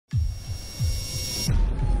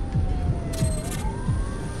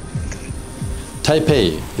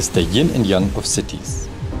Taipei is the yin and yang of cities,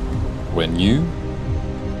 where new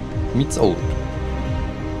meets old.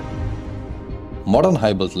 Modern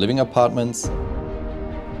high-built living apartments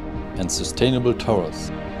and sustainable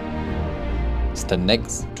towers stand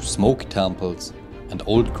next to smoky temples and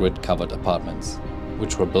old grid-covered apartments,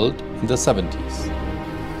 which were built in the 70s.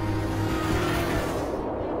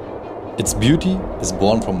 Its beauty is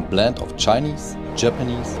born from a blend of Chinese,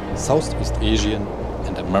 Japanese, Southeast Asian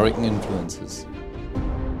and American influences.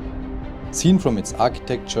 Seen from its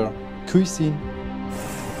architecture, cuisine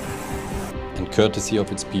and courtesy of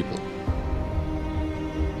its people.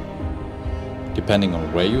 Depending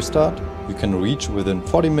on where you start, you can reach within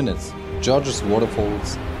 40 minutes gorgeous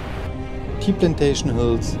waterfalls, tea plantation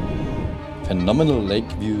hills, phenomenal lake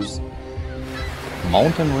views,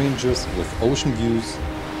 mountain ranges with ocean views,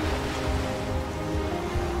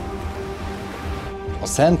 or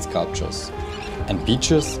sand sculptures and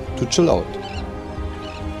beaches to chill out.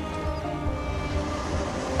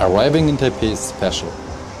 Arriving in Taipei is special.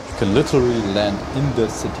 You can literally land in the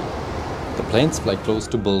city. The planes fly close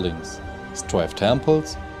to buildings, strive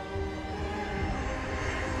temples,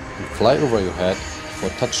 and fly over your head for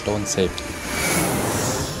touchdown safety.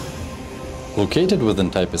 Located within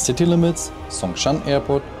Taipei city limits, Songshan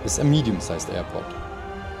Airport is a medium-sized airport.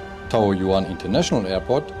 Taoyuan International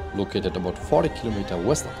Airport, located about 40 km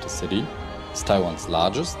west of the city, is Taiwan's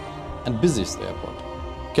largest and busiest airport.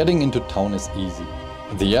 Getting into town is easy.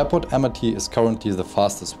 The airport MRT is currently the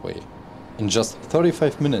fastest way. In just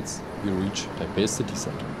 35 minutes, you reach Taipei city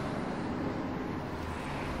center.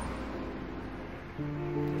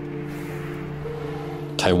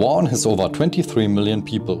 Taiwan has over 23 million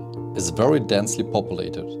people, is very densely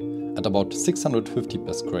populated. At about 650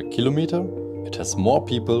 per square kilometer, it has more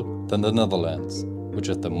people than the Netherlands, which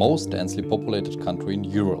is the most densely populated country in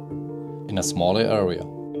Europe. In a smaller area,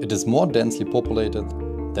 it is more densely populated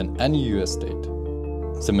than any US state.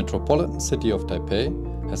 The metropolitan city of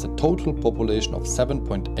Taipei has a total population of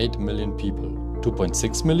 7.8 million people.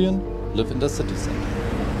 2.6 million live in the city center.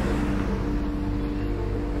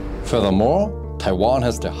 Furthermore, Taiwan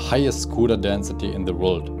has the highest scooter density in the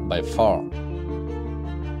world, by far.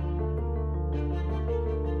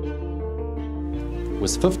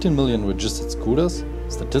 With 15 million registered scooters,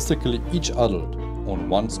 statistically each adult owns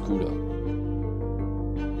one scooter.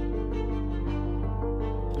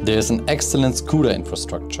 There is an excellent scooter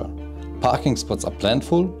infrastructure. Parking spots are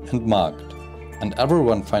plentiful and marked, and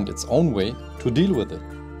everyone finds its own way to deal with it.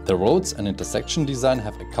 The roads and intersection design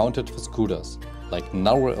have accounted for scooters, like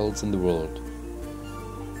nowhere else in the world.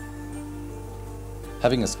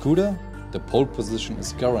 Having a scooter, the pole position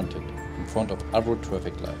is guaranteed in front of every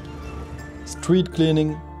traffic light. Street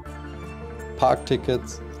cleaning, park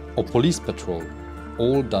tickets or police patrol,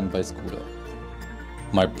 all done by scooter.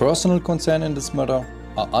 My personal concern in this matter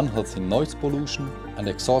are unhealthy noise pollution and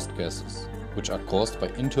exhaust gases, which are caused by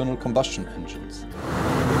internal combustion engines.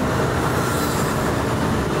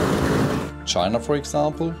 China, for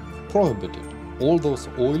example, prohibited all those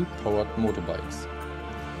oil-powered motorbikes.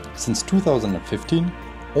 Since 2015,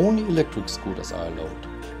 only electric scooters are allowed.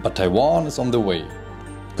 But Taiwan is on the way.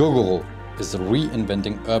 Gogoro is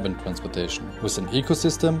reinventing urban transportation with an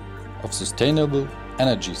ecosystem of sustainable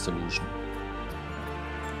energy solutions.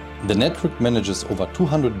 The network manages over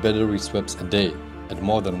 200 battery swaps a day at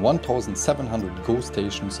more than 1,700 Go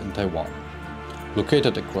stations in Taiwan.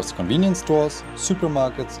 Located across convenience stores,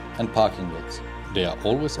 supermarkets and parking lots, they are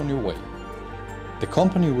always on your way. The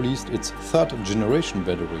company released its third generation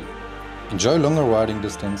battery. Enjoy longer riding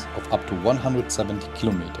distance of up to 170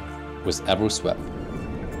 km with every swap.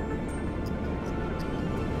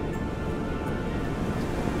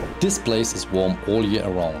 This place is warm all year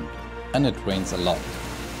around and it rains a lot.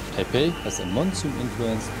 Taipei has a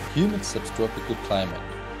monsoon-influenced, humid subtropical climate.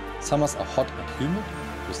 Summers are hot and humid,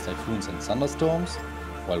 with typhoons and thunderstorms,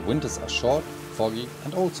 while winters are short, foggy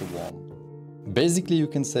and also warm. Basically you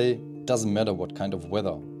can say, doesn't matter what kind of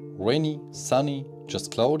weather. Rainy, sunny,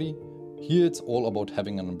 just cloudy. Here it's all about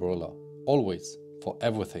having an umbrella. Always, for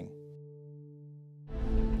everything.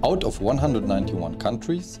 Out of 191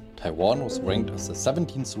 countries, Taiwan was ranked as the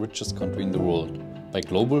 17th richest country in the world by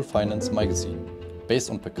Global Finance magazine, based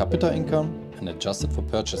on per capita income and adjusted for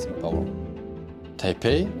purchasing power.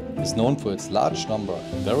 Taipei is known for its large number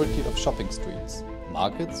and variety of shopping streets,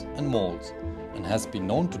 markets and malls, and has been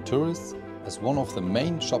known to tourists as one of the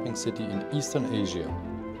main shopping cities in Eastern Asia,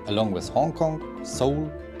 along with Hong Kong, Seoul,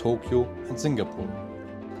 Tokyo and Singapore.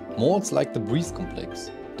 Malls like the Breeze Complex,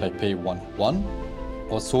 Taipei 101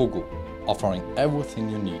 or Sogo, offering everything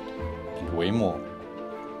you need and way more.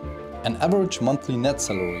 An average monthly net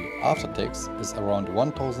salary after tax is around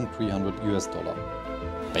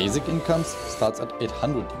 $1,300. Basic incomes starts at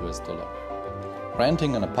 $800.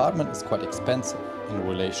 Renting an apartment is quite expensive in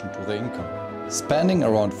relation to the income. Spending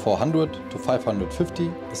around 400 to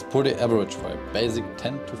 550 is pretty average for a basic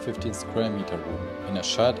 10 to 15 square meter room in a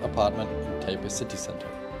shared apartment in Taipei city center.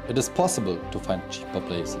 It is possible to find cheaper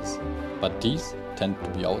places, but these tend to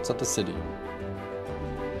be outside the city.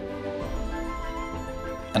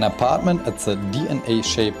 An apartment at the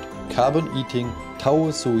DNA-shaped, carbon-eating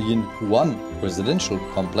Yin 1 residential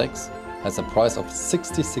complex has a price of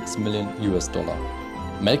 $66 million,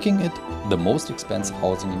 making it the most expensive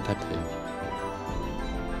housing in Taipei.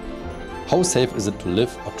 How safe is it to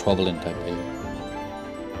live or travel in Taipei?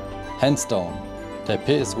 Hands down,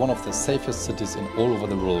 Taipei is one of the safest cities in all over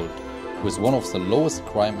the world, with one of the lowest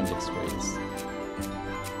crime index rates.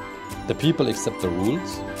 The people accept the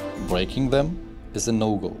rules, breaking them is a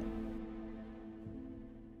no-go.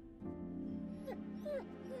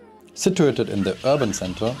 Situated in the urban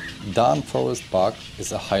center, Daan Forest Park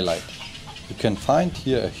is a highlight. You can find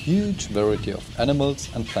here a huge variety of animals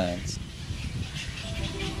and plants.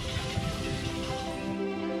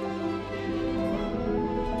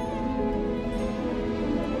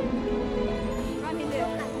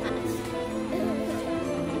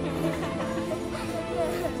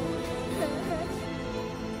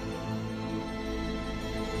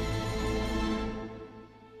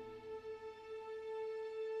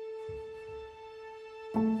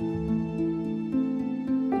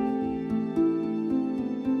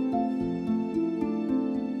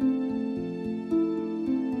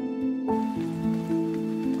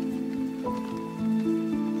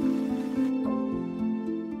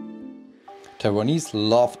 Taiwanese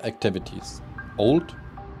love activities, old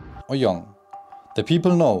or young. The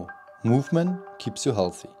people know movement keeps you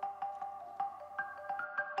healthy.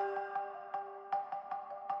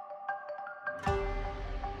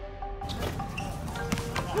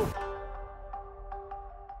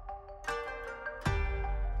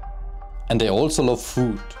 And they also love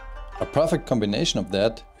food. A perfect combination of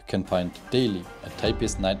that you can find daily at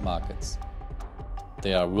Taipei's night markets.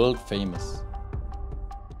 They are world famous.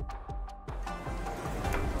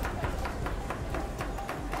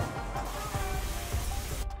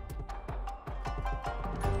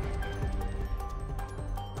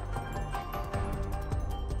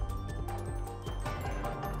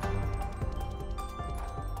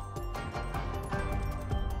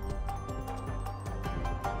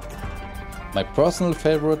 My personal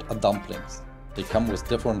favorite are dumplings. They come with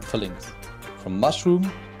different fillings, from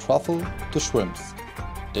mushroom, truffle to shrimps.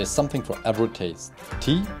 There's something for every taste.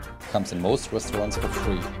 Tea comes in most restaurants for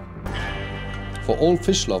free. For all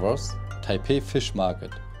fish lovers, Taipei Fish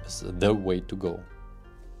Market is the way to go.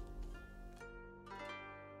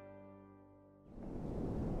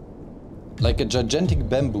 Like a gigantic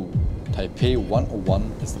bamboo, Taipei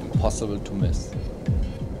 101 is impossible to miss.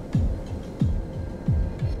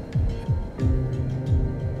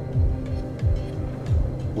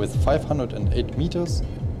 With 508 meters,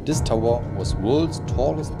 this tower was world's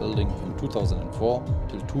tallest building from 2004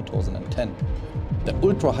 till 2010. The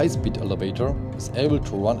ultra-high-speed elevator is able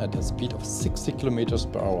to run at a speed of 60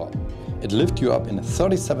 km per hour. It lifts you up in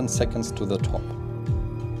 37 seconds to the top.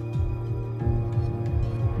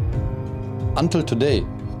 Until today,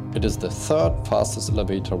 it is the third fastest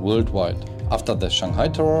elevator worldwide, after the Shanghai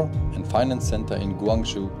Tower and Finance Center in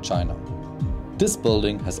Guangzhou, China. This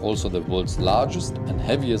building has also the world's largest and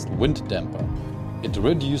heaviest wind damper. It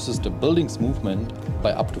reduces the building's movement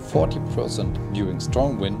by up to 40% during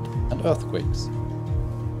strong wind and earthquakes.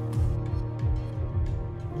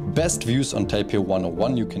 Best views on Taipei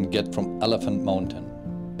 101 you can get from Elephant Mountain.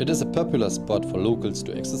 It is a popular spot for locals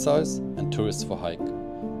to exercise and tourists for hike.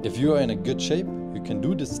 If you are in a good shape, you can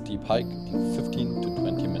do this steep hike in 15 to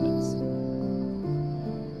 20 minutes.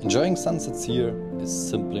 Enjoying sunsets here is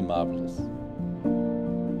simply marvelous.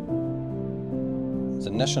 The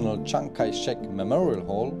National Chiang-Kai-shek Memorial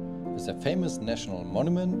Hall is a famous national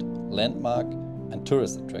monument, landmark and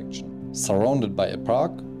tourist attraction. Surrounded by a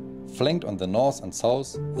park, flanked on the north and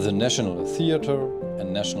south, the National Theatre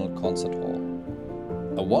and National Concert Hall.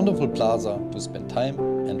 A wonderful plaza to spend time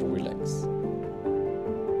and relax.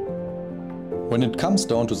 When it comes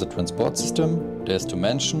down to the transport system, there is to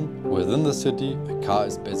mention, within the city a car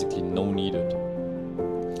is basically no needed.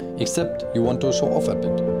 Except you want to show off a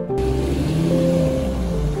bit.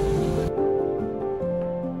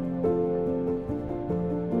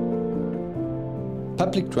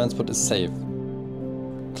 Public transport is safe,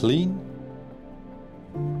 clean,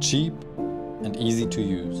 cheap and easy to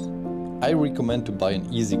use. I recommend to buy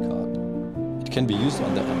an Easy card. It can be used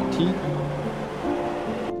on the MRT,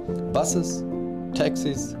 buses,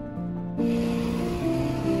 taxis,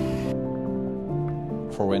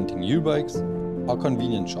 for renting U-bikes or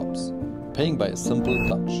convenience shops, paying by a simple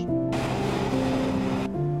touch.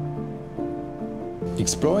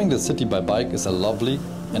 Exploring the city by bike is a lovely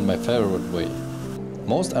and my favorite way.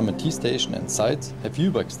 Most MRT stations and sites have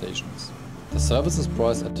U-bike stations. The service is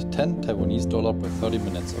priced at 10 Taiwanese dollar per 30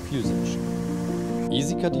 minutes of usage.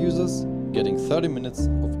 EasyCard users getting 30 minutes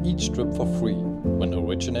of each trip for free when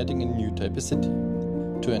originating in New Taipei City,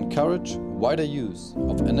 to encourage wider use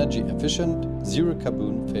of energy-efficient,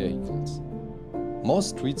 zero-carbon vehicles.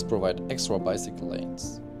 Most streets provide extra bicycle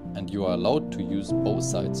lanes, and you are allowed to use both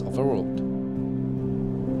sides of a road.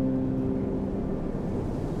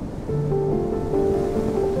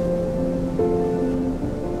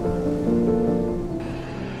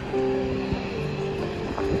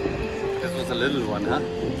 This was a little one, huh?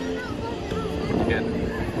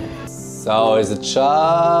 Again. So is it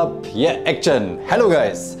sharp? Yeah, action! Hello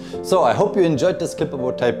guys! So I hope you enjoyed this clip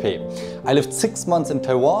about Taipei. I lived 6 months in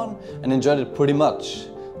Taiwan and enjoyed it pretty much.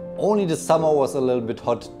 Only the summer was a little bit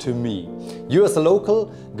hot to me. You as a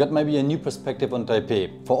local got maybe a new perspective on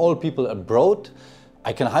Taipei. For all people abroad,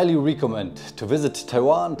 I can highly recommend to visit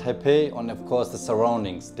Taiwan, Taipei, and of course the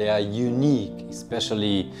surroundings. They are unique,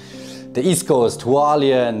 especially the East Coast,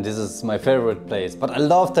 Hualien. This is my favorite place, but I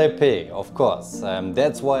love Taipei, of course.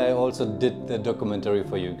 That's why I also did the documentary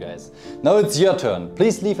for you guys. Now it's your turn.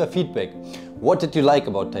 Please leave a feedback. What did you like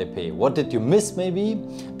about Taipei? What did you miss maybe?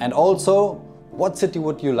 And also, what city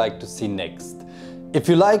would you like to see next? If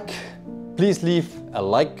you like, please leave a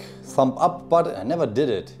like, thumb up button. I never did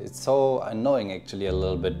it. It's so annoying actually a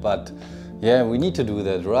little bit, but yeah, we need to do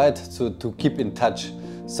that, right? So to keep in touch.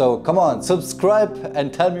 So come on, subscribe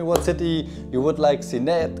and tell me what city you would like to see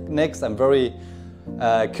next. I'm very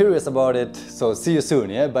curious about it. So see you soon,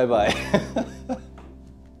 yeah? Bye bye.